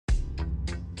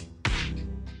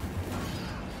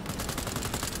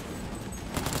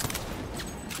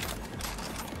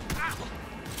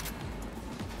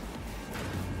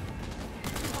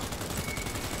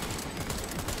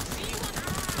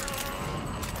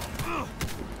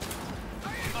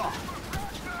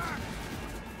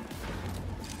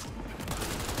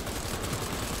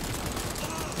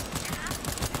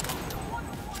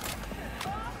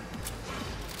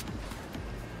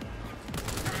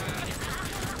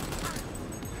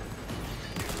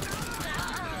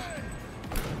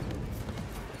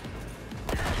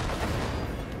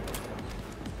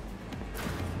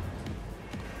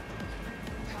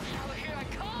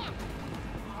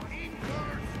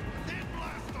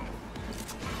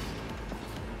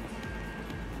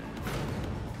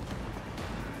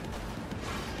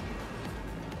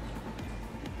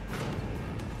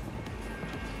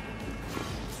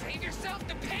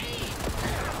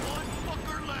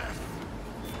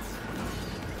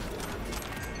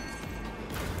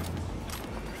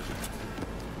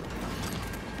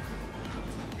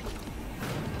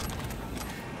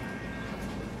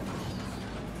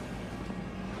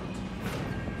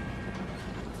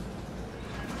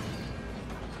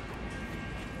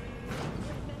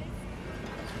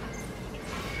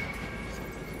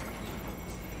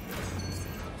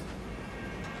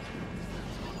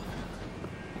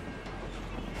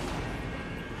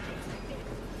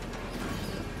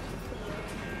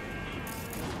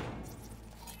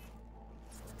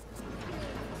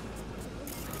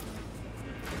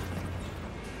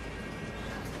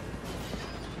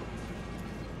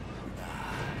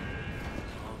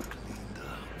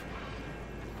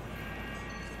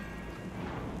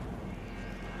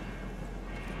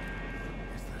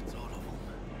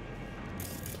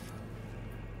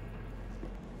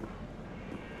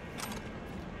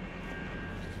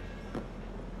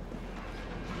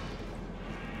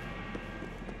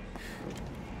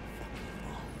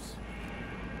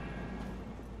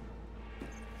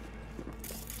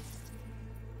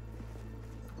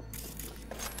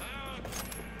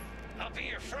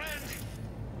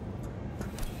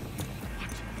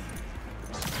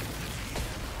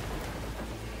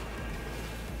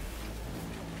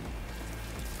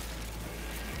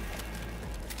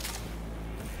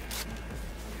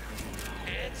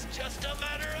It's just a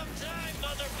matter of time,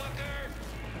 motherfucker!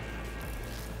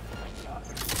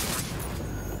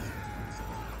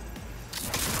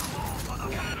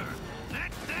 Got her!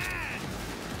 That's that!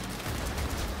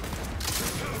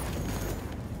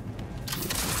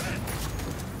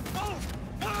 Move!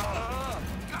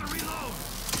 Gotta reload!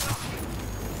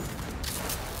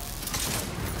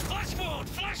 Flash mode!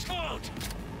 Flash mode!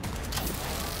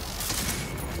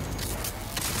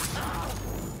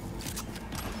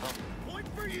 Point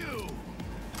for you!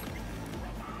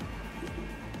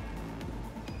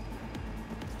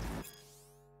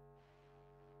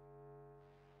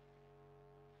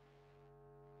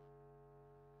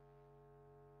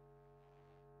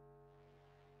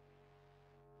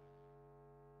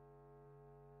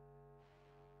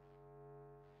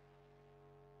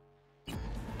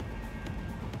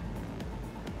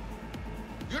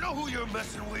 You know who you're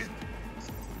messing with?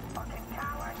 Fucking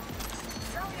coward!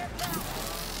 Show yourself!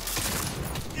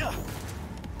 Yeah.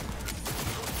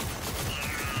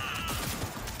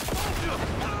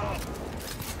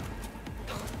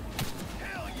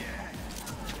 Hell yeah!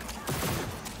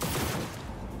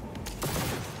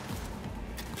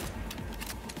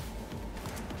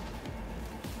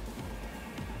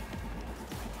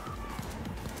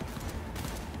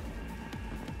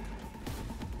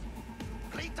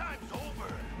 Playtime's over!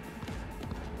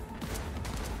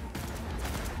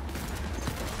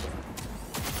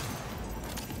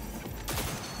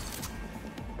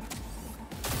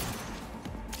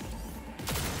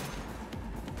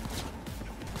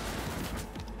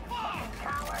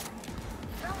 Coward!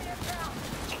 Show yourself!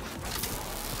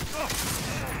 No!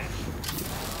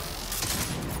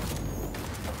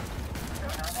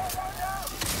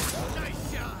 Nice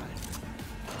shot!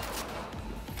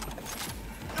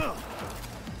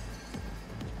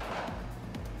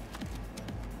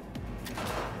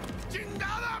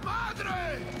 ¡Chingada madre!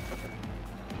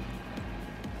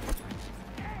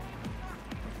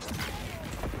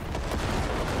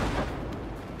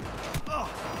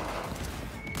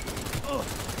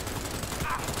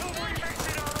 Nobody makes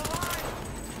it out alive!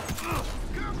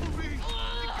 Careful, V!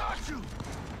 They got you!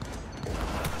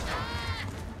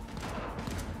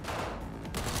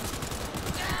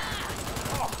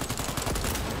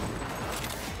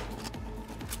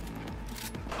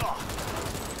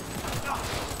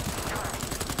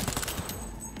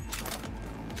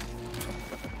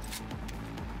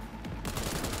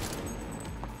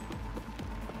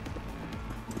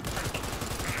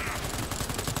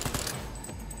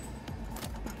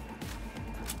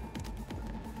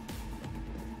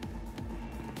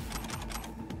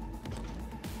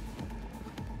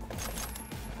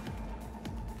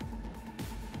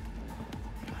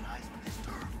 Got eyes on this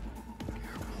turf.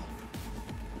 Careful.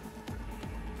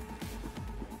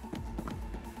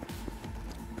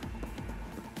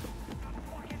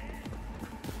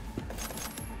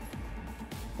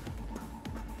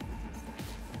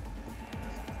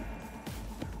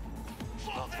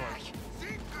 Fall back!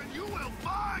 Think you will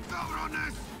find cover on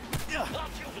this! Yeah! I'll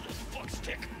deal with this fuck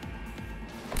stick!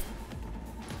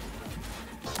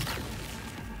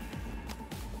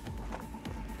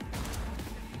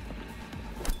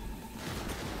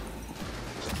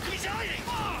 He's hiding!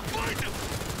 Find him!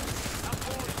 I'm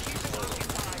forward, keep him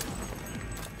occupied.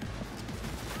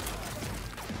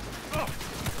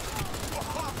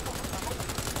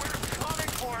 We're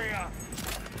coming for you!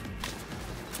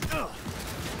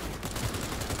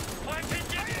 Pipe it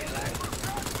down!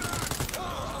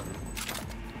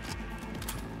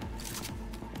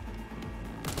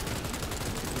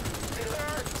 It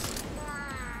hurts!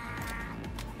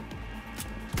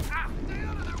 Stay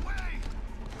out of their way!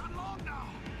 Not long now!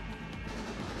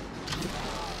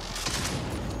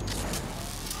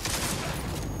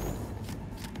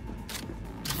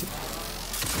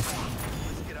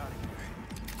 Let's get out of here.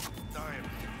 Dying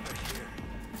right here.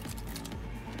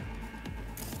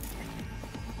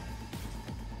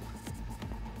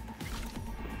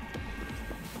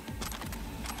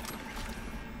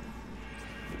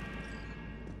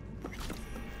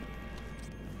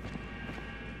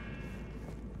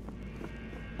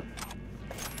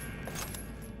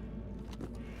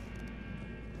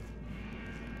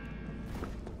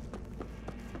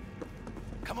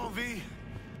 Come on, V.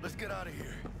 Let's get out of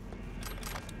here.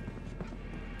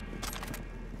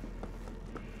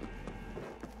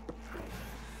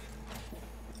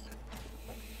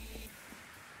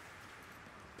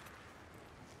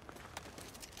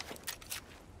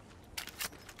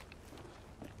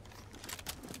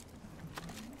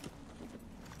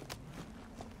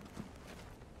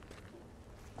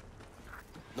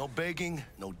 No begging,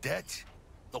 no debt,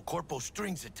 no corpo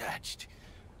strings attached.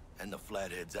 And the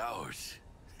flathead's ours.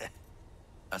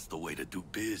 That's the way to do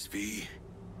biz, V.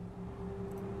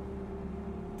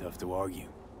 Tough to argue.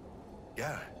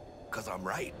 Yeah, 'cause I'm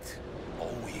right.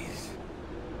 Always.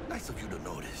 Nice of you to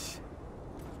notice.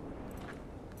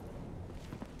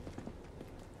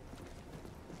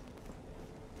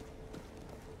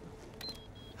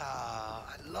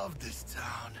 Ah, I love this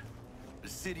town. The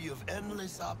city of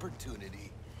endless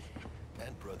opportunity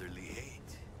and brotherly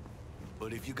hate.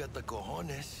 But if you got the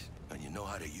cojones and you know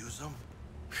how to use them,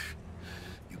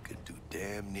 you can do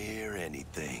damn near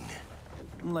anything.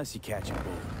 Unless you catch a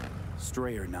bull,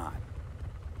 stray or not.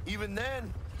 Even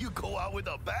then, you go out with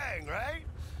a bang, right?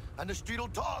 And the street'll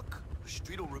talk. The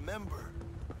street'll remember.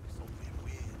 It's a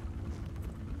win-win.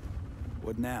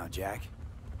 What now, Jack?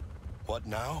 What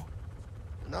now?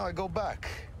 Now I go back.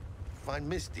 Find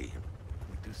Misty.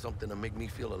 Do something to make me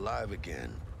feel alive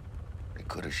again. They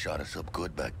could have shot us up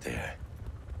good back there.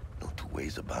 No two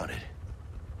ways about it.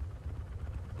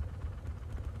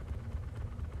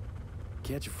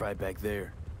 Catch a fight back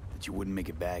there, that you wouldn't make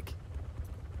it back.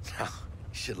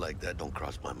 Shit like that don't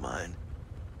cross my mind.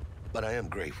 But I am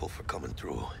grateful for coming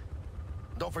through.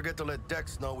 Don't forget to let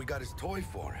Dex know we got his toy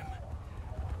for him.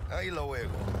 Ahí luego.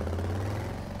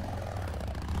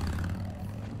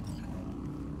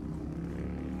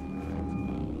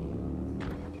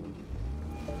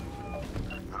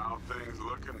 How things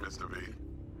looking, Mr. V?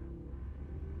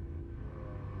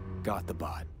 Got the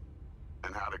bot.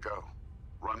 And how'd it go?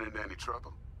 Run into any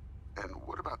trouble? And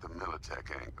what about the Militech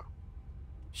angle?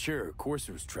 Sure, of course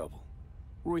there was trouble.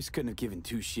 Royce couldn't have given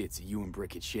two shits that you and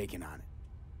Brick had shaken on it.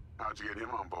 How'd you get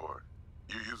him on board?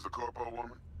 You used the corpo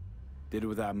woman? Did it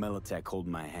without Militech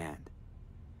holding my hand.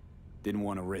 Didn't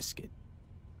want to risk it.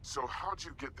 So how'd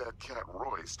you get that cat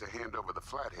Royce to hand over the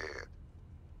flathead?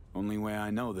 Only way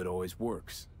I know that always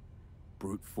works.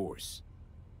 Brute force.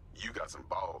 You got some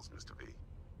balls, Mr. V.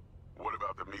 What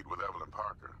about the meet with Evelyn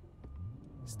Parker?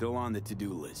 Still on the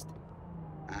to-do list.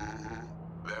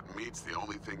 Mm-hmm. That meet's the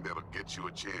only thing that'll get you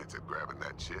a chance at grabbing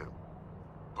that chip.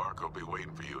 Parker'll be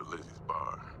waiting for you at Lizzie's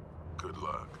bar. Good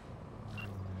luck.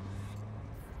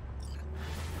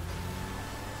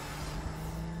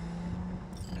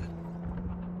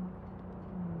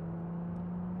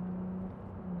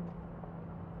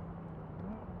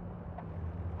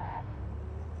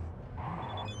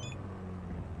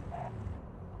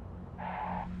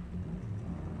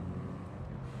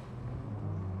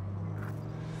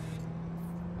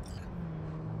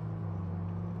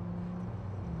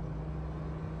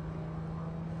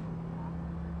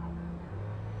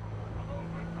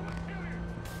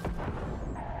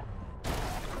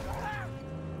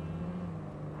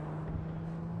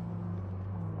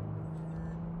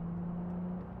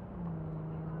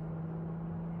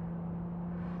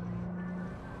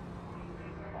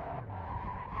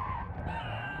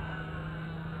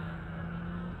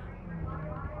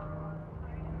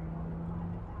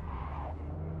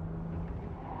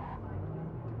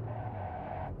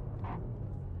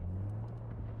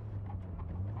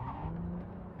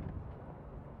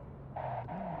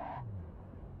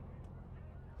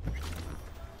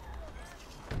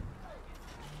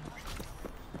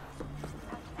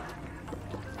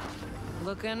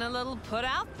 Looking a little put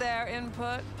out there,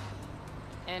 Input.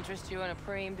 Interest you in a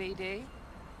preem BD?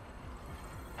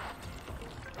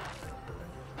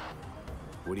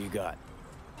 What do you got?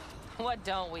 What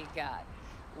don't we got?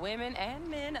 Women and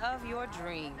men of your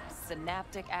dreams.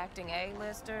 Synaptic acting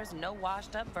A-listers, no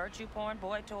washed-up virtue porn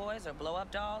boy toys or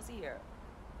blow-up dolls here.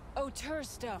 Auteur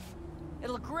stuff.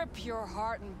 It'll grip your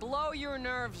heart and blow your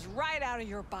nerves right out of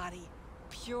your body.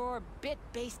 Pure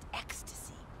bit-based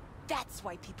ecstasy. That's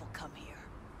why people come here.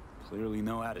 Clearly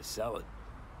know how to sell it.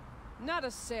 Not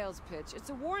a sales pitch, it's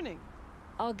a warning.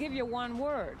 I'll give you one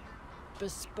word.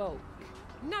 Bespoke.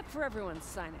 Not for everyone's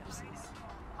synapses.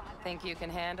 Think you can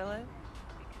handle it?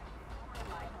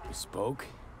 Bespoke?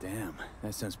 Damn,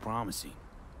 that sounds promising.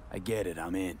 I get it,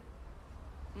 I'm in.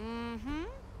 Mm-hmm.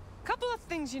 Couple of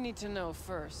things you need to know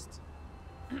first.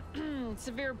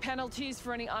 Severe penalties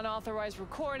for any unauthorized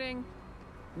recording.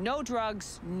 No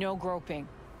drugs, no groping.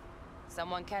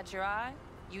 Someone catch your eye?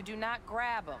 You do not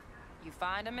grab them. You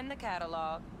find them in the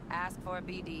catalog, ask for a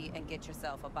BD, and get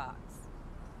yourself a box.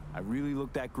 I really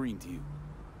look that green to you.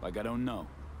 Like I don't know.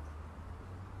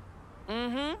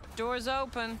 Mm-hmm. Door's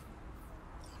open.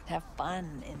 Have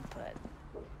fun, Input.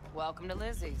 Welcome to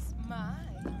Lizzie's. My,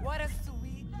 what a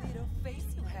sweet little face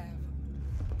you have.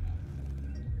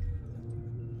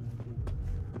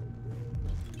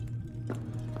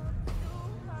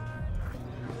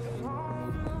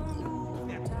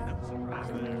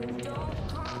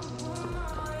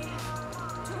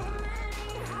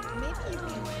 Maybe you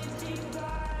can...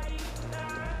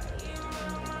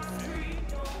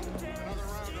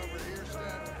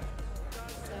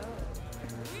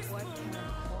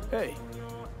 Hey,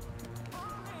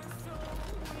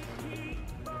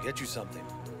 Get you something.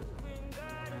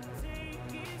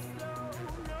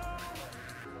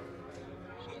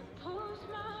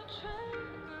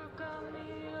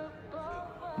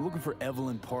 I'm looking for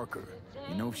Evelyn Parker.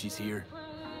 You know if she's here?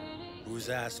 Who's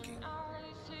asking?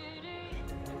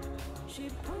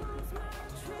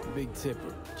 Big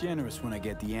tipper. Generous when I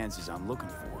get the answers I'm looking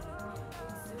for.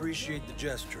 Appreciate the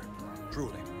gesture,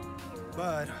 truly.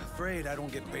 But afraid I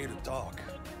don't get paid to talk.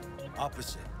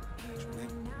 Opposite, actually.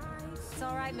 It's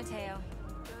all right, Mateo.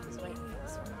 Just waiting for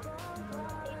this one.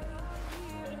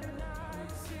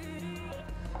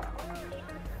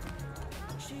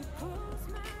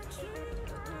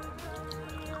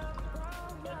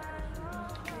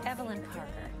 Evelyn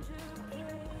Parker.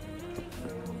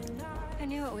 I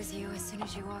knew it was you as soon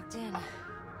as you walked in.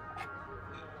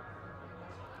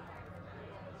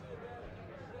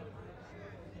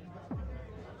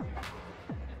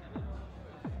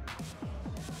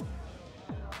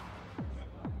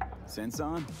 Sense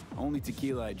on? Only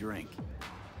tequila I drink.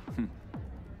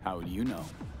 How would you know?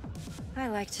 I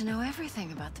like to know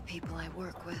everything about the people I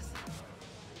work with.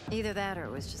 Either that or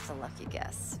it was just a lucky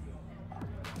guess.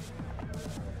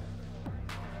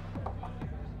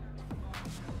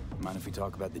 Mind if we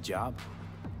talk about the job?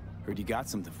 Heard you got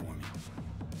something for me.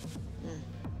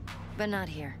 But not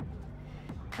here.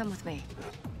 Come with me.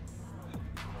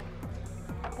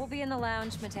 We'll be in the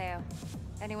lounge, Mateo.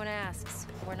 Anyone asks,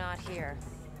 we're not here.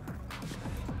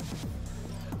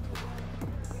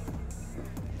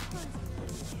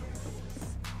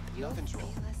 Nothing's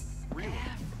wrong. Really?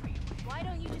 Why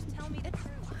don't you just tell me the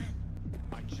truth?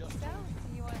 I just... So,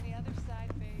 see you on the other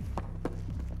side, babe.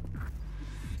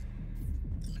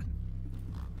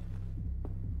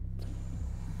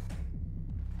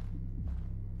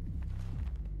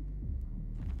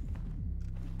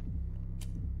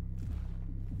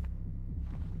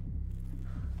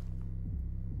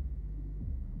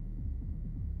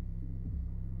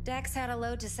 Dex had a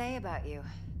load to say about you.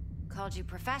 Called you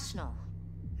professional,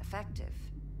 effective,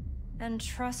 and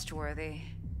trustworthy.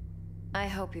 I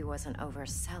hope he wasn't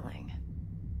overselling.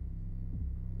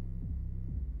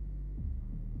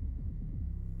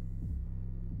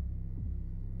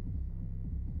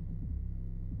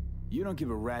 You don't give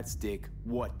a rat's dick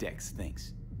what Dex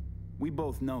thinks. We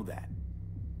both know that.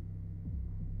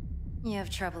 You have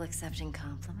trouble accepting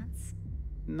compliments?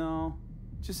 No,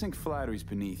 just think flattery's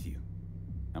beneath you.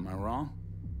 Am I wrong?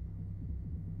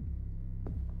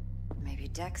 Maybe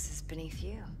Dex is beneath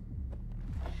you.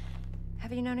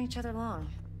 Have you known each other long?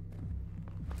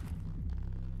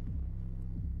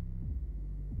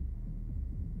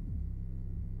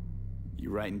 You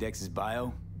writing Dex's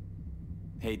bio?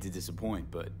 Hate to disappoint,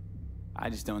 but I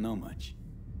just don't know much.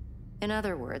 In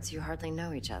other words, you hardly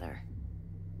know each other.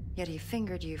 Yet he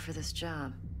fingered you for this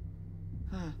job.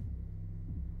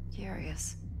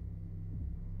 Curious.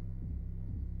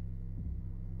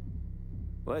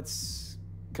 Let's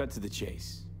cut to the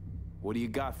chase. What do you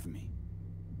got for me?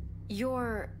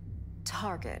 Your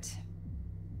target.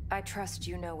 I trust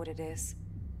you know what it is.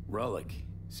 Relic.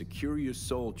 Secure your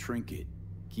soul trinket.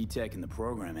 Key tech in the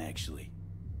program, actually.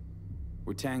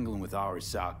 We're tangling with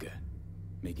Arasaka,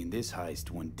 making this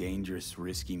heist one dangerous,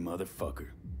 risky motherfucker.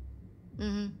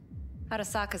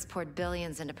 Arasaka's poured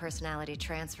billions into personality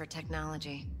transfer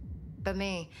technology. But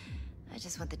me, I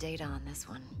just want the data on this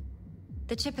one.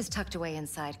 The chip is tucked away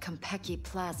inside Konpeki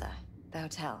Plaza, the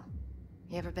hotel.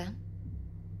 You ever been?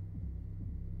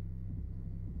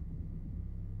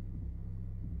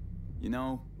 You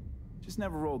know, just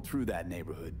never rolled through that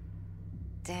neighborhood.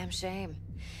 Damn shame.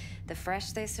 The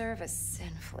fresh they serve is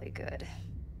sinfully good.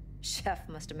 Chef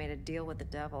must have made a deal with the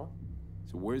devil.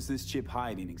 So where's this chip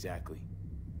hiding exactly?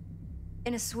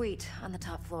 In a suite on the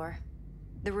top floor.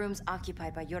 The room's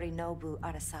occupied by Yorinobu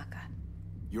Arasaka.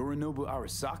 Yorinobu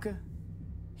Arasaka?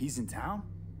 He's in town?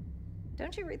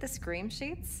 Don't you read the scream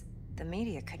sheets? The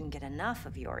media couldn't get enough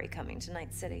of Yori coming to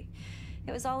Night City.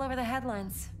 It was all over the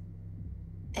headlines.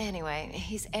 Anyway,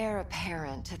 he's heir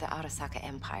apparent to the Arasaka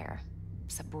Empire.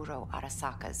 Saburo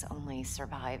Arasaka's only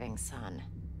surviving son.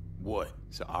 What?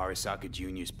 So Arasaka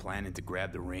Jr.'s planning to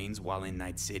grab the reins while in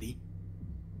Night City?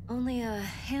 Only a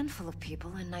handful of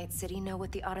people in Night City know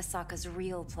what the Arasaka's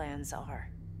real plans are.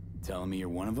 Telling me you're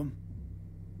one of them?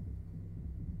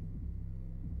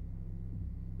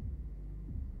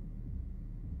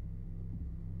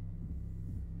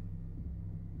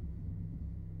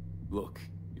 Look,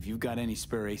 if you've got any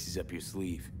spare aces up your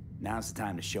sleeve, now's the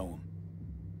time to show them.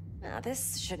 Now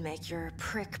this should make your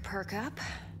prick perk up.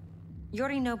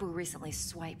 Yorinobu recently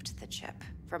swiped the chip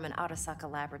from an Arasaka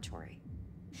laboratory.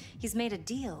 He's made a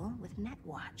deal with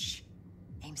Netwatch.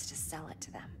 aims to sell it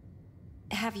to them.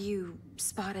 Have you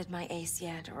spotted my ace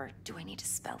yet, or do I need to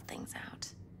spell things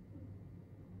out?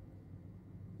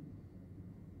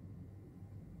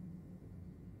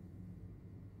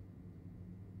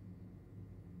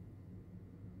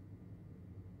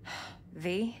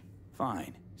 V?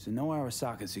 Fine. So no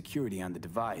Arasaka security on the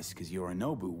device, because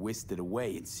Yorinobu whisked it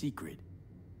away in secret.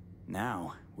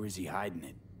 Now, where's he hiding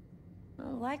it?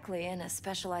 Well, likely in a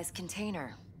specialized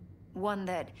container. One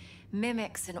that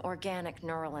mimics an organic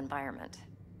neural environment.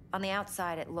 On the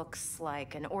outside, it looks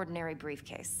like an ordinary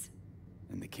briefcase.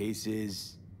 And the case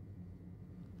is...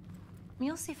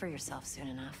 You'll see for yourself soon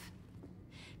enough.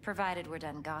 Provided we're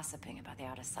done gossiping about the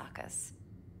Arasakas.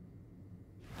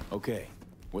 Okay,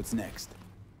 what's next?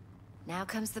 Now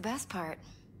comes the best part.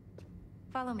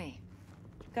 Follow me.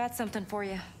 Got something for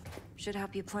you. Should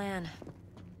help you plan.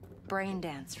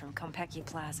 Braindance from Konpeki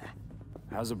Plaza.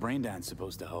 How's a braindance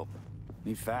supposed to help?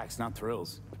 Need facts, not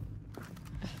thrills.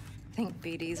 Think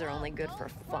BDs are only good for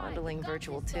fondling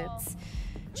virtual tits?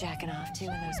 Jacking off to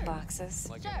in those boxes?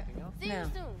 No.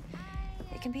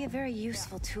 It can be a very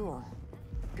useful tool.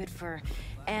 Good for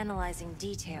analyzing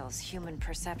details human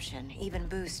perception, even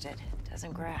boosted,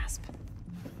 doesn't grasp.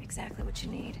 Exactly what you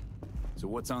need. So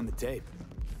what's on the tape?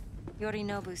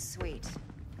 Yorinobu's suite.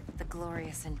 The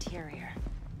glorious interior.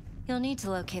 You'll need to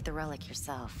locate the relic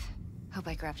yourself. Hope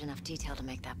I grabbed enough detail to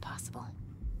make that possible.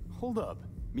 Hold up.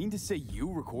 Mean to say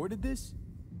you recorded this?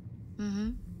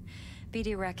 Mm-hmm.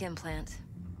 BD Rec implant.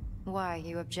 Why,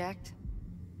 you object?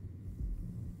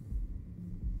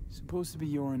 Supposed to be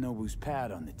Yorinobu's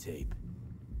pad on the tape.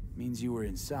 Means you were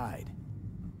inside.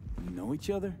 You know each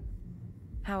other?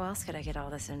 How else could I get all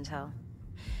this intel?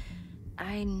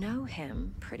 I know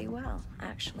him pretty well,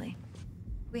 actually.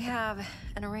 We have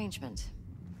an arrangement.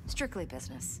 Strictly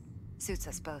business. Suits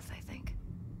us both, I think.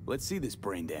 Let's see this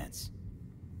braindance.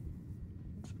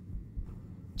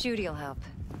 Judy'll help.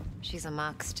 She's a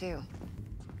Mox, too.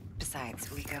 Besides,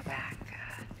 we go back,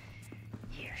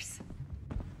 years.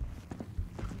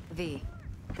 V,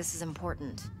 this is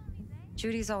important.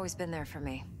 Judy's always been there for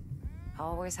me.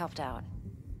 Always helped out.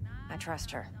 I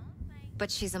trust her. But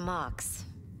she's a Mox,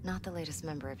 not the latest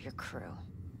member of your crew.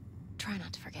 Try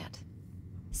not to forget.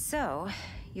 So,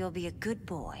 you'll be a good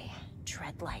boy,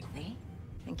 tread lightly,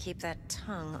 and keep that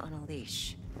tongue on a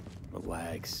leash.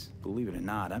 Relax. Believe it or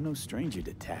not, I'm no stranger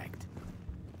to tact.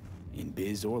 In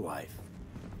biz or life.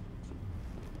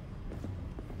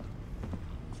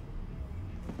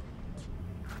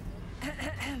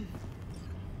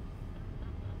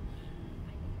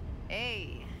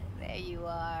 Hey, there you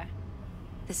are.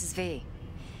 This is V.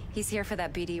 He's here for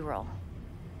that BD role.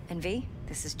 And V,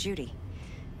 this is Judy.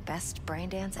 Best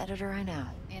braindance editor I know.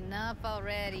 Enough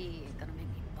already. You're gonna make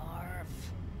me barf.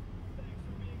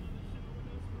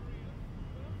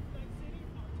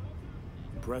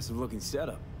 Impressive looking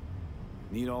setup.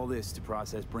 Need all this to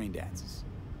process braindances.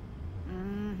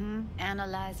 Mm-hmm.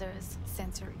 Analyzers,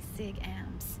 sensory sig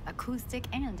amps, acoustic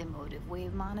and emotive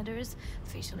wave monitors,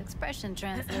 facial expression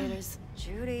translators.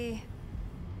 Judy.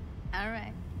 All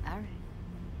right.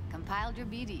 Compiled your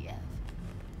BDF.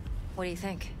 What do you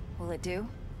think? Will it do?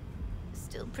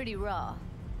 Still pretty raw,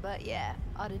 but yeah,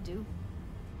 ought to do.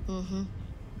 Mm-hmm.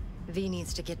 V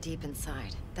needs to get deep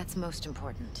inside. That's most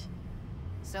important.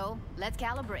 So, let's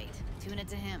calibrate. Tune it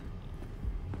to him.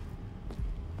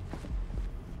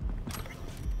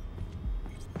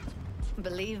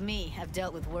 Believe me, I've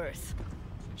dealt with worse.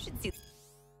 Should see.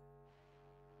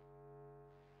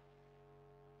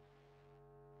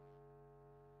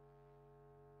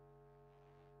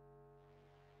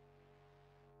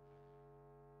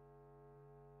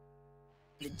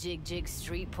 The jig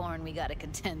street porn we gotta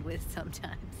contend with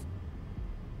sometimes.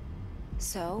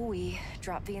 So, we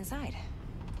drop V inside.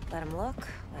 Let him look,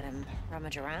 let him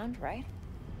rummage around, right?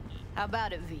 How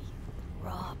about it, V?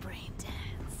 Raw brain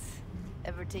dance.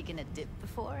 Ever taken a dip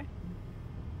before?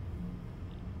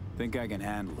 Think I can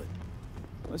handle it.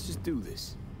 Let's just do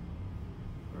this.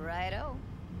 Righto.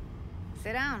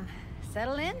 Sit down,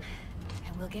 settle in,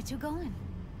 and we'll get you going.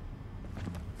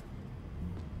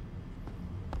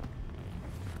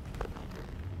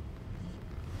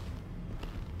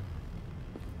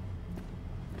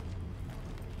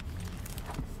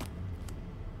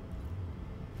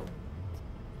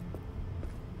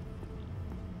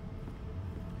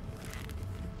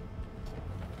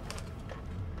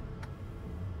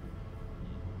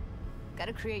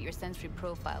 Gotta create your sensory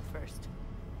profile first.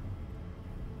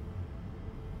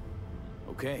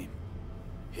 Okay.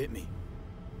 Hit me.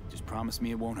 Just promise me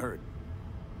it won't hurt.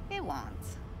 It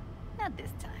won't. Not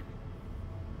this time.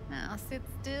 Now sit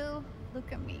still,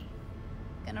 look at me.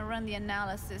 Gonna run the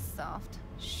analysis soft.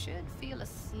 Should feel a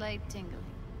slight tingling.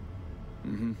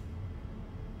 Mm-hmm.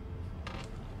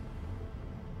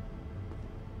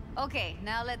 Okay,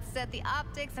 now let's set the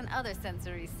optics and other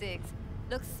sensory SIGs.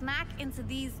 Look smack into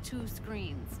these two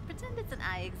screens. Pretend it's an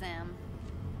eye exam.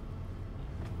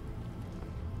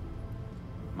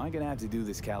 Am I gonna have to do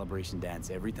this calibration dance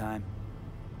every time?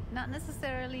 Not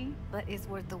necessarily, but it's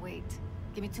worth the wait.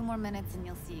 Give me 2 more minutes and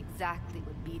you'll see exactly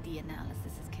what BD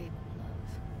analysis is capable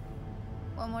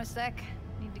of. 1 more sec.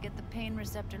 Need to get the pain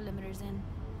receptor limiters in.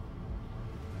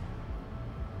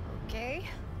 Okay.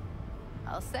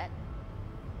 All set.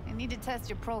 I need to test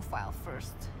your profile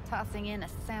first. Tossing in a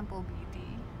sample BD.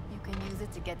 You can use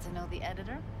it to get to know the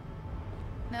editor.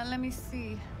 Now let me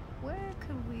see. Where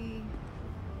could we...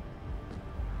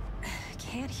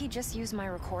 Can't he just use my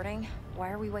recording? Why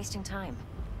are we wasting time?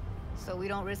 So we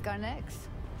don't risk our necks.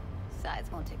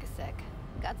 Besides, won't take a sec.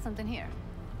 Got something here.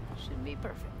 Should be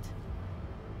perfect.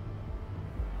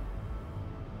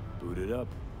 Boot it up.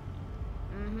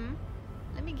 Mm-hmm.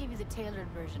 Let me give you the tailored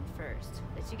version first.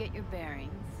 Let you get your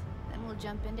bearings. Then we'll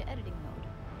jump into editing mode.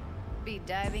 Be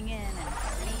diving in in 3,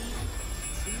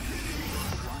 2,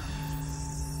 1.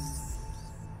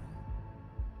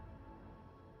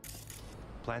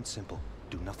 Plan simple.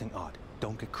 Do nothing odd.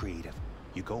 Don't get creative.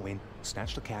 You go in,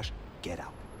 snatch the cash, get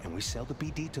out. And we sell the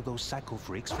BD to those psycho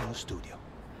freaks from the studio.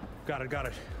 Got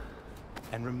it.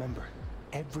 And remember,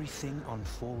 everything on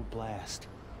full blast.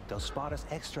 They'll spot us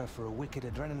extra for a wicked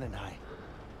adrenaline high.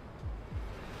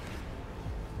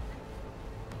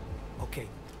 Okay,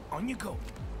 on you go.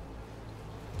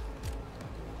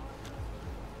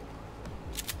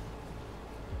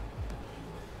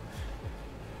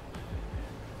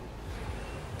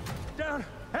 Down!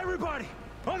 Everybody!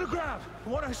 On the ground! I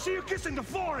want to see you kissing the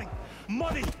flooring!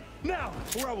 Money! Now!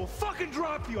 Or I will fucking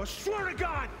drop you! I swear to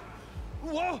God!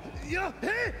 Whoa! Yeah!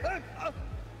 Hey!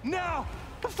 Now!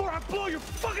 Before I blow your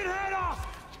fucking head off!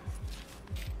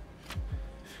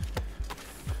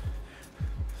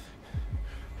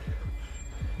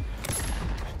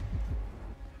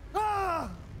 Ah!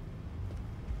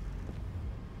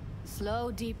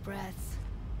 Slow, deep breaths.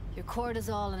 Your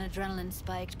cortisol and adrenaline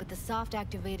spiked, but the soft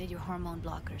activated your hormone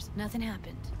blockers. Nothing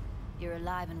happened. You're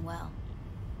alive and well.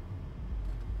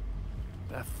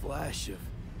 That flash of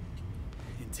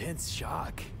intense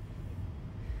shock.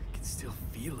 I can still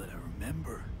feel it, I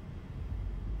remember.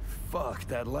 Fuck,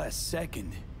 that last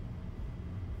second. You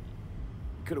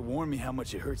could have warned me how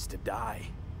much it hurts to die.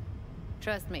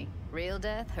 Trust me, real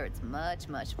death hurts much,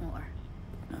 much more.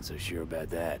 Not so sure about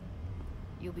that.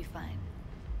 You'll be fine.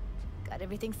 Got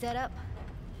everything set up?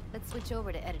 Let's switch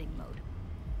over to editing mode.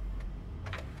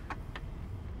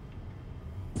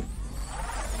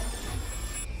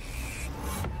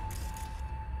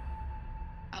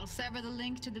 I'll sever the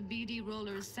link to the BD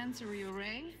roller's sensory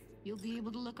array. You'll be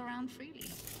able to look around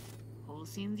freely. Whole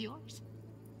scene's yours.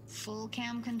 Full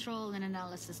cam control in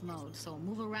analysis mode, so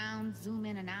move around, zoom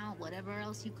in and out, whatever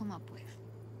else you come up with.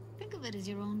 Think of it as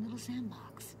your own little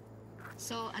sandbox.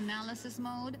 So, analysis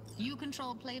mode, you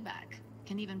control playback.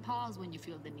 Can even pause when you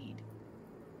feel the need.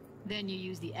 Then you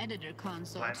use the editor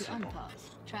console to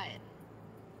unpause. Try it.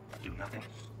 Do nothing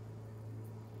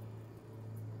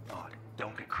odd.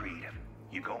 Don't get creative.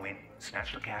 You go in,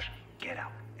 snatch the cash, get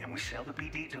out. And we sell the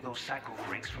BD to those psycho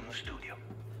freaks from the studio.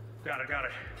 Got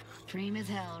it. Dream as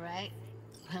hell, right?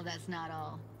 Well, that's not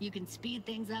all. You can speed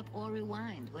things up or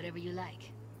rewind, whatever you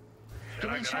like.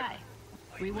 Give it a try.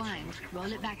 Rewind,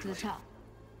 roll it back to the top.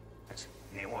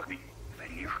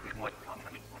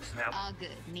 All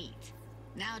good, neat.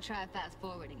 Now try fast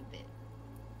forwarding a bit.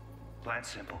 Plan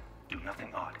simple. Do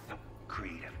nothing odd. No,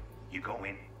 creative. You go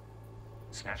in,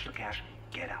 snatch the cash,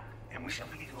 get out. And we sell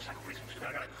the BD to those psycho freaks from the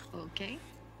studio. Okay.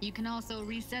 You can also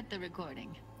reset the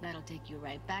recording. That'll take you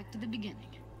right back to the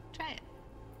beginning. Try it.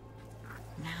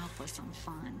 Now for some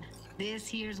fun. This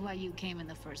here's why you came in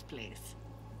the first place.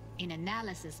 In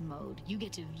analysis mode, you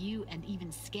get to view and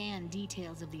even scan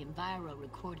details of the enviro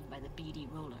recorded by the BD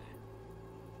roller.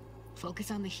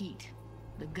 Focus on the heat,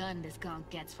 the gun this gonk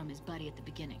gets from his buddy at the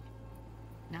beginning.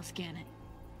 Now scan it.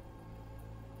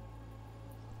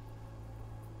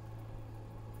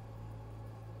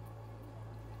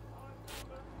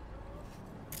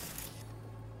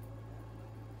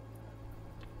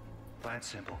 Plan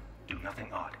simple. Do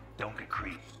nothing odd. Don't get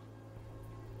creepy.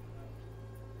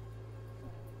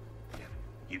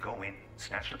 You go in,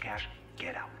 snatch the cash,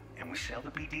 get out. And we sell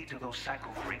the BD to those psycho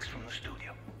freaks from the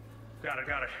studio. Got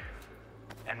it.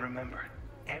 And remember,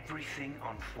 everything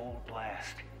on full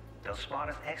blast. They'll spot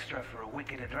us extra for a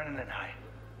wicked adrenaline high.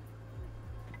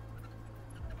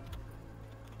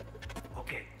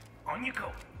 Okay, on you go.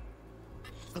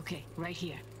 Okay, right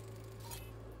here.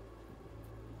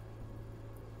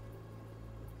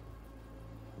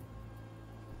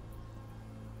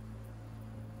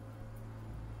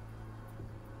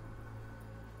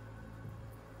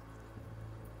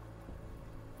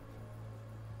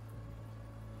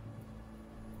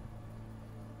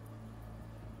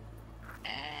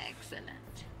 Excellent.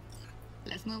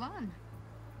 Let's move on.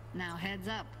 Now heads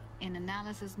up. In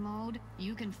analysis mode,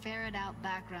 you can ferret out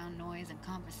background noise and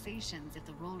conversations if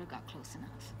the roller got close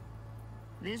enough.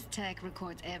 This tech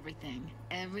records everything,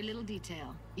 every little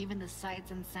detail, even the sights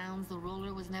and sounds the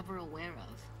roller was never aware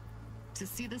of. To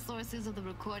see the sources of the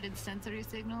recorded sensory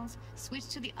signals, switch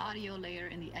to the audio layer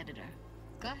in the editor.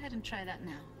 Go ahead and try that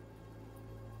now.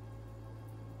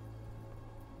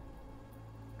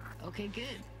 Okay,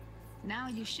 good. Now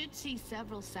you should see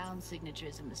several sound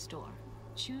signatures in the store.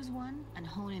 Choose one and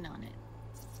hone in on it.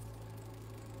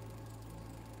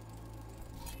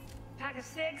 Pack of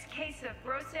 6, case of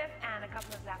Brosif, and a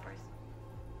couple of zappers.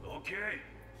 Okay.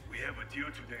 We have a deal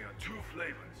today on 2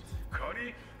 flavors.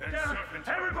 Cuddy and Surfing.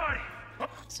 Everybody!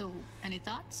 So, any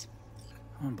thoughts?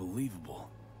 Unbelievable.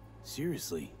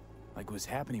 Seriously, like what's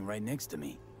happening right next to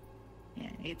me. Yeah,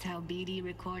 it's how BD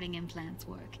recording implants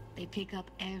work. They pick up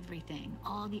everything,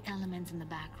 all the elements in the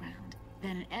background.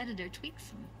 Then an editor tweaks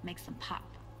them, makes them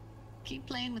pop. Keep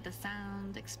playing with the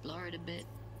sound, explore it a bit.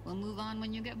 We'll move on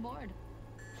when you get bored.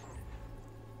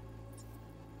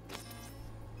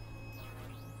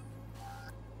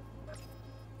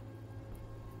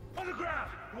 On the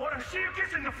ground! I want to see you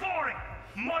kissing the flooring!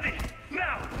 Money!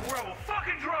 Now! Or I will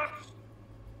fucking drop...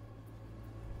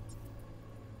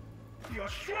 You're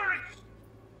swearing!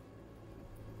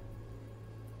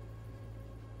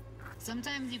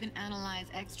 Sometimes you can analyze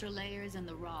extra layers in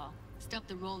the raw, stuff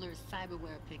the roller's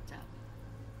cyberware picked up.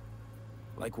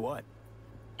 Like what?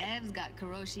 Ev's got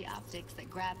Kiroshi optics that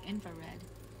grab infrared,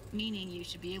 meaning you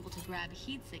should be able to grab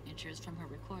heat signatures from her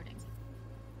recording.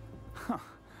 Huh.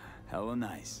 Hella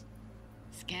nice.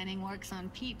 Scanning works on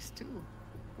peeps, too.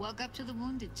 Walk up to the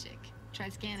wounded chick. Try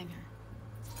scanning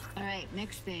her. Alright,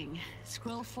 next thing.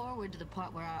 Scroll forward to the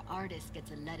part where our artist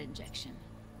gets a lead injection.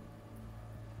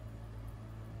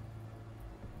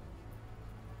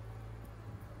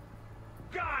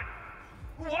 God!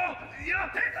 Whoa! Yeah!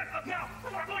 Now!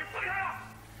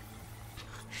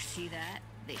 See that?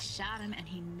 They shot him and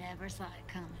he never saw it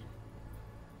coming.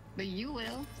 But you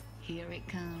will. Here it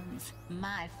comes.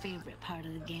 My favorite part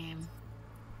of the game.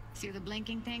 See the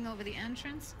blinking thing over the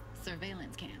entrance?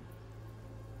 Surveillance cam.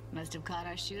 Must have caught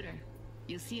our shooter.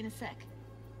 You'll see in a sec.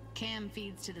 Cam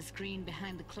feeds to the screen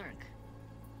behind the clerk.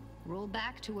 Roll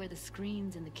back to where the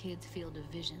screen's in the kid's field of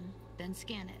vision, then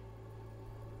scan it.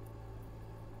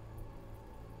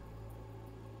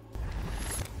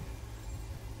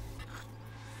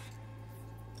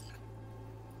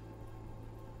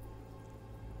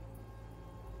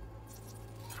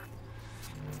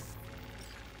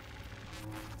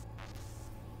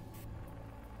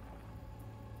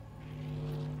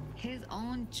 His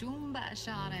own Chumba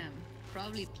shot him.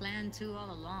 Probably planned to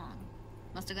all along.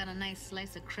 Must have got a nice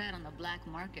slice of cred on the black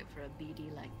market for a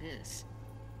BD like this.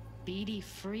 BD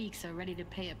freaks are ready to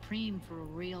pay a preem for a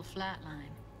real flatline.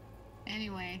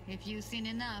 Anyway, if you've seen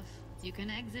enough, you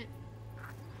can exit.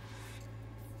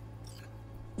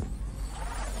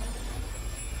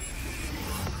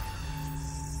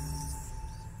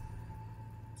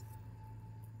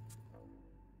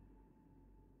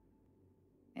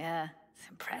 Yeah, it's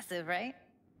impressive, right?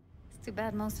 It's too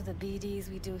bad most of the BDs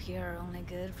we do here are only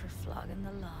good for flogging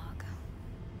the log.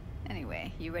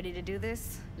 Anyway, you ready to do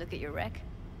this? Look at your wreck?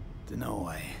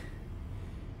 Dunno,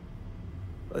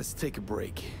 Let's take a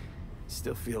break.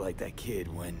 Still feel like that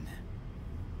kid when...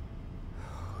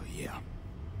 Oh, yeah.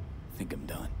 Think I'm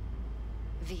done.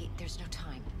 V, there's no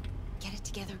time. Get it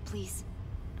together, please.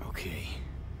 Okay.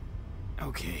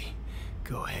 Okay.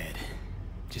 Go ahead.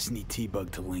 Just need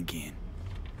T-Bug to link in.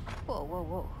 Whoa, whoa,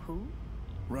 whoa. Who?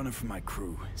 Runner for my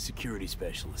crew, security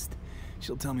specialist.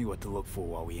 She'll tell me what to look for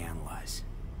while we analyze.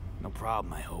 No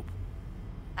problem, I hope.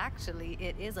 Actually,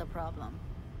 it is a problem.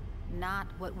 Not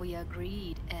what we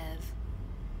agreed, Ev.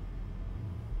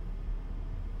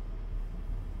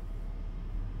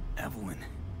 Evelyn,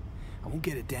 I won't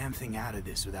get a damn thing out of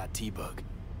this without T-Bug.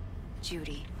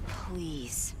 Judy,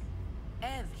 please.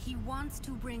 Ev, he wants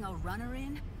to bring a runner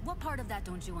in? What part of that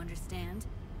don't you understand?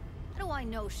 How do I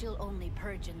know she'll only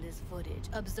purge in this footage?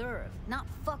 Observe, not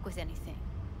fuck with anything.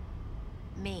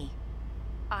 Me.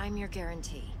 I'm your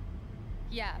guarantee.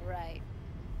 Yeah, right.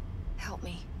 Help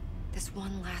me. This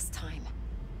one last time.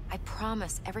 I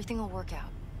promise everything will work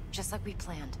out. Just like we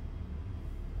planned.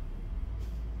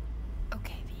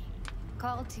 Okay, V.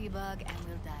 Call T-Bug and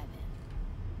we'll dive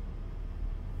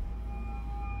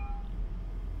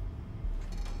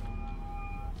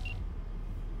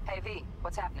in. Hey, V,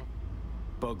 what's happening?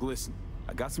 Bug, listen.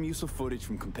 I got some useful footage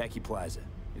from Konpeki Plaza.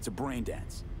 It's a brain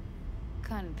dance.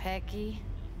 Konpeki?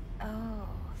 Oh,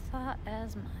 thought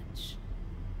as much.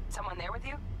 Someone there with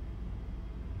you?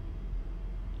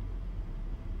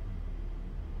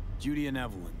 Judy and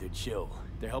Evelyn, they're chill.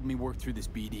 They're helping me work through this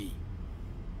BD.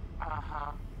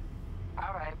 Uh-huh.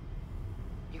 All right.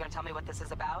 You gonna tell me what this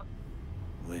is about?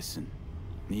 Listen,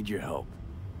 need your help.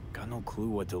 Got no clue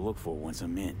what to look for once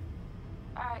I'm in.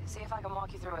 All right, see if I can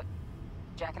walk you through it.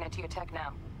 Jacking into your tech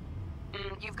now.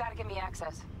 You've got to give me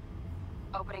access.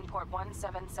 Opening port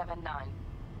 1779.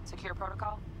 Secure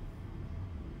protocol?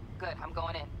 Good, I'm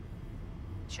going in.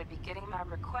 Should be getting my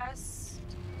request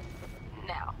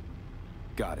now.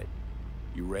 Got it.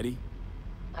 You ready?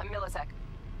 A millisec.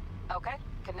 Okay,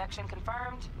 connection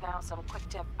confirmed. Now some quick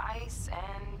tip ice,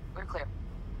 and we're clear.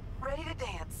 Ready to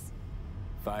dance.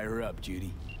 Fire up,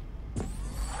 Judy.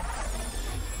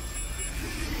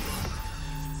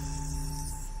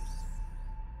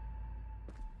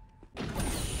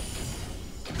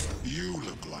 You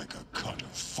look like a cut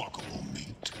of fuckable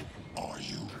meat. Are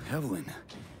you? Evelyn,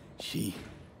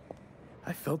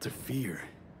 I felt her fear.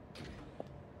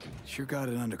 Sure got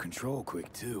it under control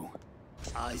quick, too.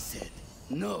 I said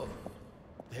no.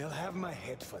 They'll have my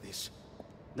head for this.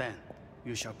 Then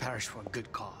you shall perish for a good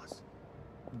cause.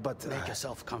 But make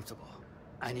yourself comfortable.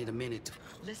 I need a minute to...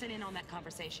 Listen in on that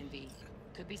conversation, V.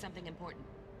 Could be something important.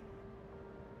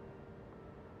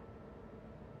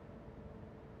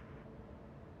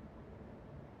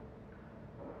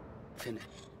 Finish.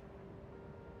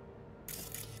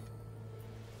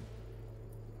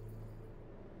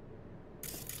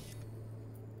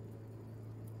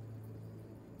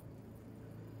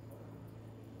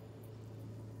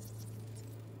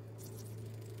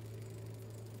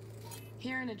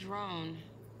 Here in a drone,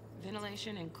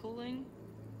 ventilation and cooling,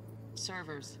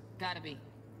 servers, gotta be.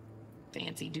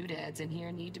 Fancy doodads in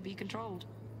here need to be controlled.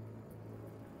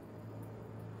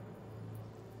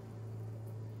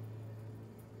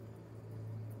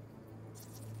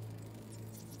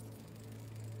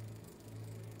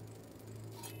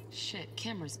 Shit,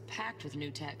 camera's packed with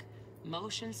new tech.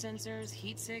 Motion sensors,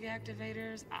 heat sig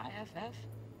activators, IFF.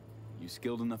 You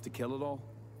skilled enough to kill it all?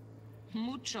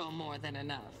 Mucho more than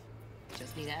enough.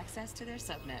 Just need access to their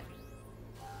subnet.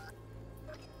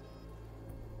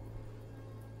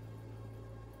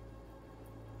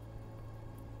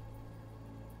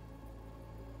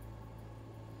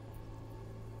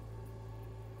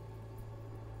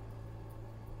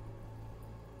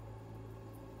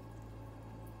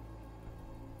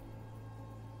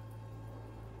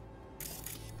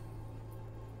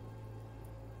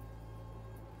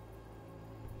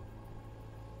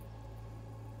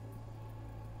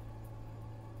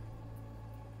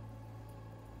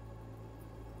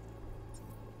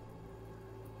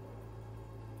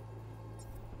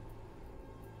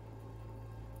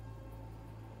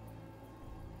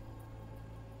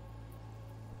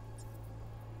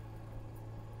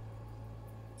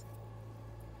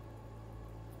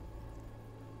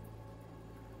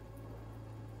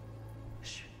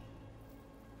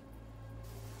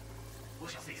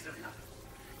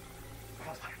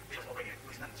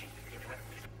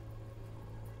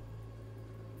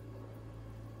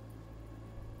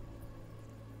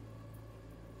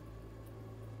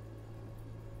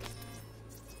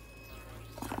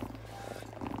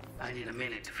 I need a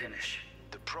minute to finish.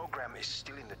 The program is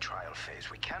still in the trial phase.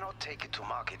 We cannot take it to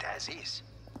market as is.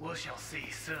 We shall see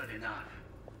soon enough.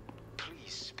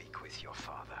 Please speak with your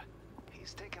father.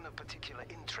 He's taken a particular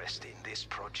interest in this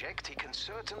project. He can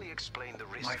certainly explain the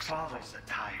risks. My father's a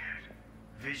tired,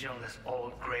 visionless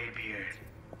old graybeard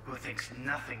who thinks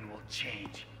nothing will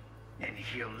change, and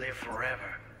he'll live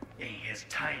forever in his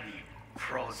tiny,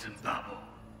 frozen bubble.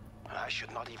 I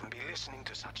should not even be listening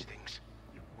to such things.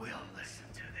 You will listen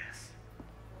to this.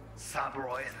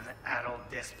 Saburo is an adult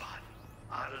despot,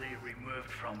 utterly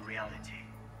removed from reality.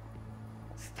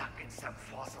 Stuck in some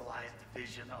fossilized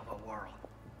vision of a world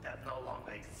that no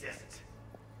longer exists.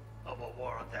 Of a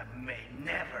world that may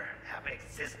never have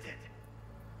existed.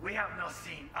 We have not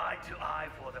seen eye to eye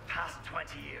for the past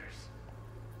 20 years.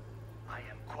 I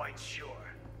am quite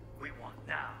sure we want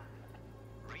now.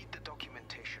 Read the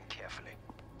documentation carefully.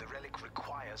 The relic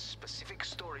requires specific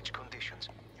storage conditions.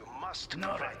 You must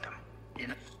provide them.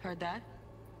 Heard that?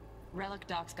 Relic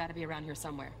docs gotta be around here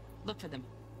somewhere. Look for them.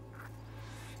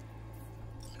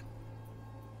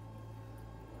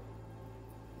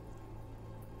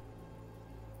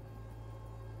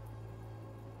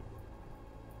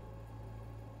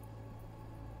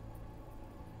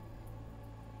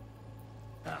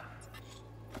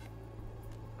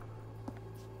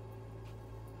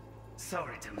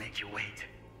 Sorry to make you wait.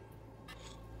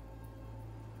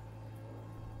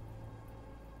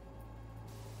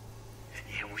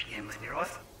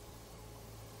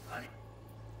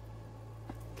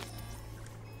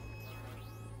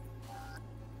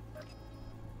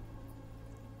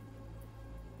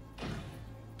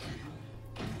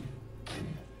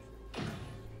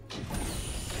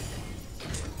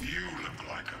 You look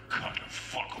like a cut of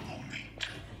fuckable meat,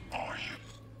 are you?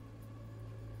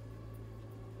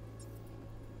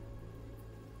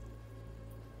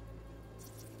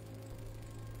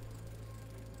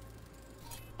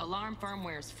 Alarm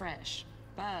firmware's fresh,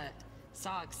 but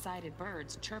saw excited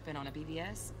birds chirping on a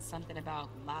BBS. Something about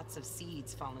lots of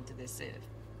seeds falling to this sieve.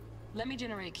 Let me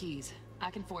generate keys. I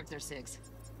can forge their SIGs.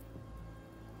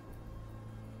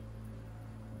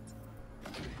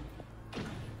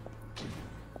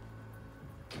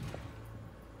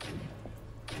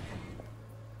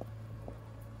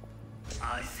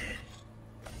 I said,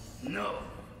 no.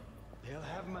 They'll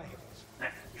have my head.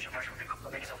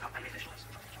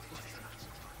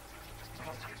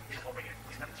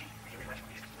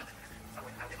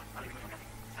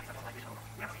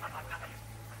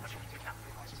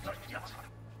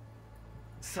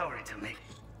 Sorry to make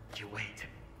you wait.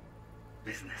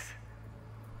 Business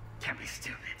can be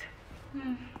stupid.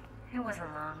 It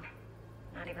wasn't long.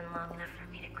 Not even long enough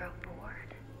for me to grow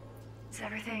bored. Is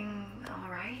everything all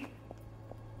right?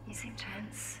 You seem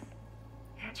tense.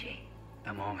 Edgy.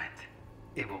 A moment.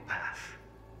 It will pass.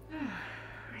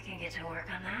 I can get to work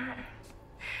on that.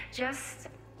 Just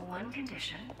one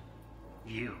condition.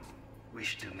 You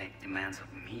wish to make demands of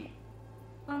me.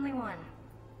 Only one.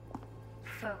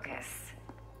 Focus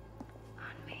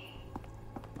on me.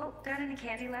 Oh, got any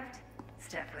candy left?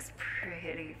 Stuff was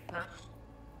pretty fun.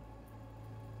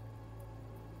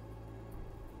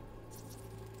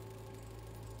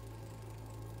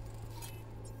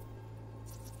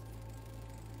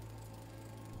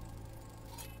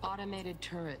 Automated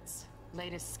turrets.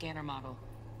 Latest scanner model.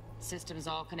 Systems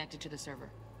all connected to the server.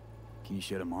 Can you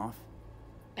shut them off?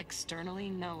 Externally,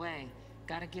 no way.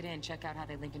 Gotta get in, check out how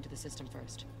they link into the system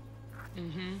first.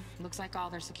 Looks like all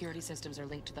their security systems are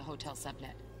linked to the hotel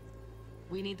subnet.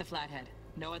 We need the flathead.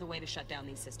 No other way to shut down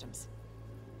these systems.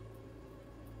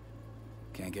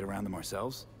 Can't get around them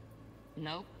ourselves?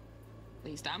 Nope. At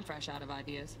least I'm fresh out of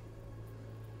ideas.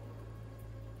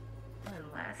 One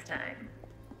last time.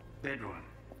 Bedroom.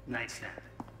 Nightstand.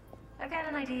 I've got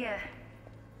an idea.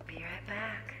 Be right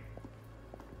back.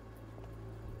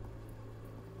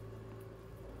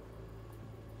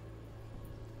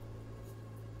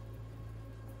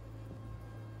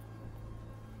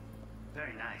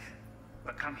 Very nice.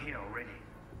 But come here already.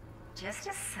 Just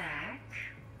a sec.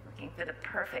 Looking for the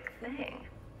perfect thing.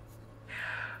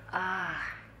 Ah,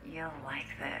 you'll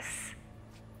like this.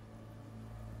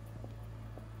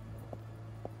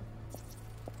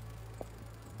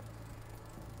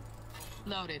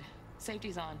 Loaded.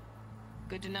 Safety's on.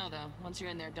 Good to know, though. Once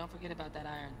you're in there, don't forget about that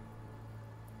iron.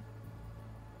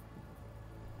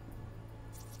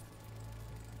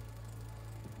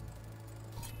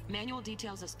 Manual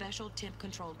details a special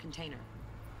temp-controlled container.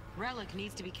 Relic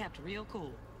needs to be kept real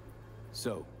cool.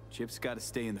 So, Chip's gotta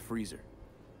stay in the freezer.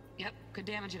 Yep, could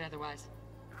damage it otherwise.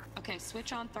 Okay,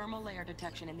 switch on thermal layer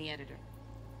detection in the editor.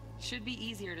 Should be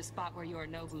easier to spot where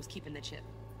Yorinobu's keeping the chip.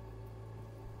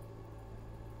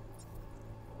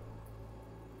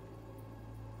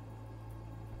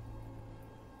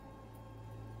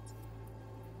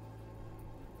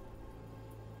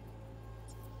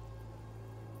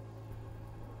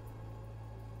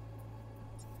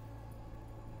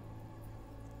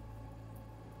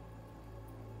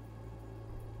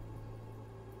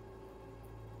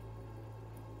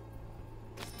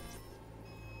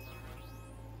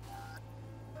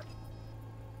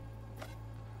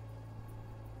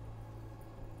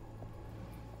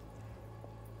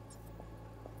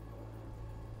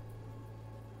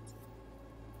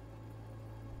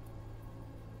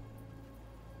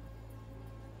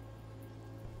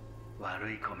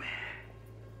 Warui Kome.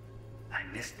 I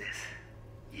miss this.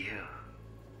 You.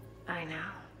 I know.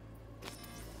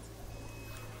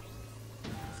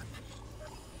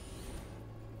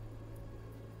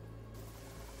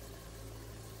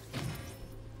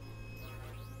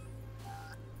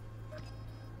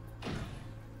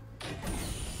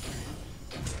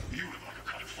 You look like a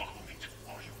cut of fuckable meat,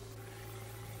 are you?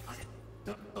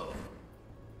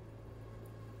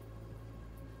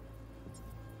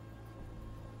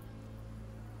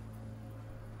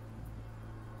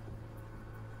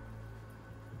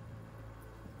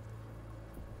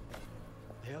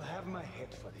 They'll have my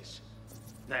head for this.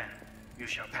 Then you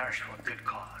shall perish for a good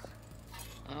cause.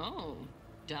 Oh,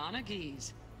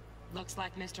 Donaghy's. Looks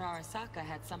like Mr. Arasaka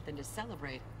had something to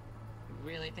celebrate.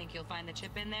 Really think you'll find the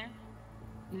chip in there?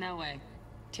 No way.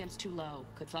 Temp's too low.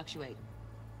 Could fluctuate.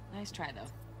 Nice try,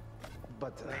 though.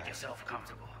 But, Make yourself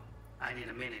comfortable. I need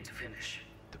a minute to finish.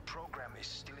 The program is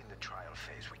still in the trial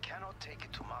phase. We cannot take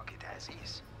it to market as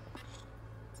is.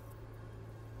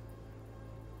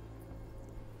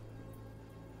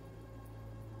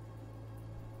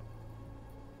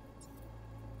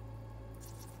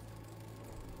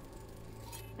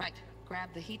 Right. Grab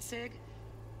the heat sig.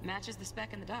 Matches the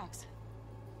spec in the docks.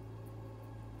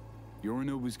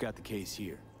 Yorinobu's got the case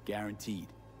here. Guaranteed.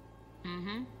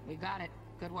 Mm-hmm. We got it.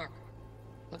 Good work.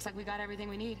 Looks like we got everything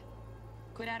we need.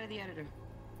 Quit out of the editor.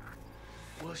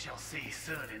 We shall see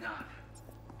soon enough.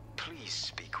 Please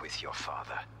speak with your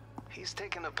father. He's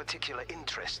taken a particular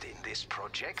interest in this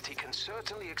project. He can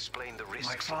certainly explain the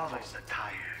risks. My father's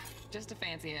tired. Just a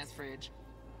fancy-ass fridge.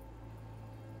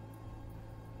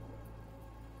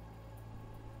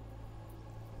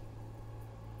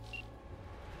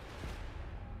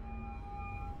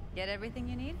 Get everything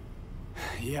you need?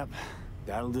 Yep,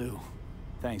 that'll do.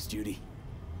 Thanks, Judy.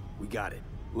 We got it.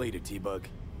 Later, T-Bug.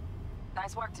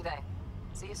 Nice work today.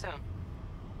 See you soon.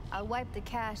 I'll wipe the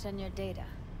cache on your data.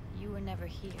 You were never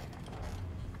here.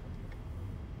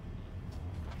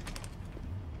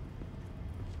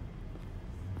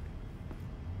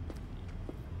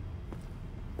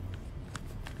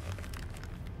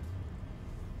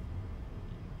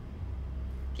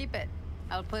 Keep it.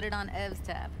 I'll put it on Ev's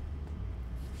tab.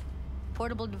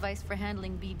 Portable device for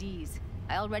handling BDs.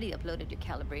 I already uploaded your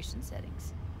calibration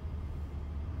settings.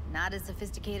 Not as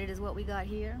sophisticated as what we got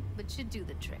here, but should do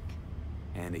the trick.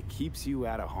 And it keeps you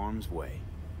out of harm's way.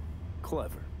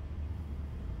 Clever.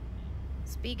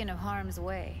 Speaking of harm's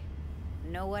way,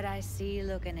 know what I see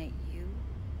looking at you?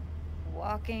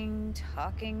 Walking,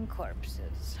 talking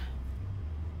corpses.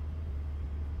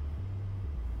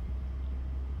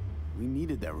 We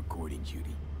needed that recording,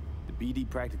 Judy. The BD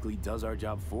practically does our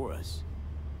job for us.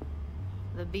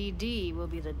 The BD will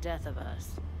be the death of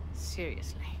us.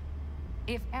 Seriously.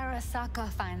 If Arasaka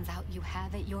finds out you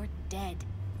have it, you're dead.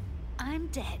 I'm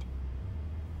dead.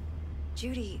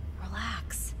 Judy,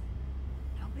 relax.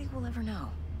 Nobody will ever know.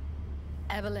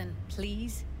 Evelyn,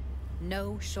 please.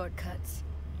 No shortcuts.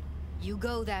 You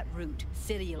go that route,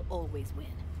 City'll always win.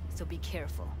 So be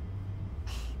careful.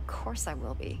 Of course I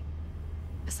will be.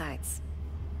 Besides,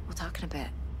 we'll talk in a bit.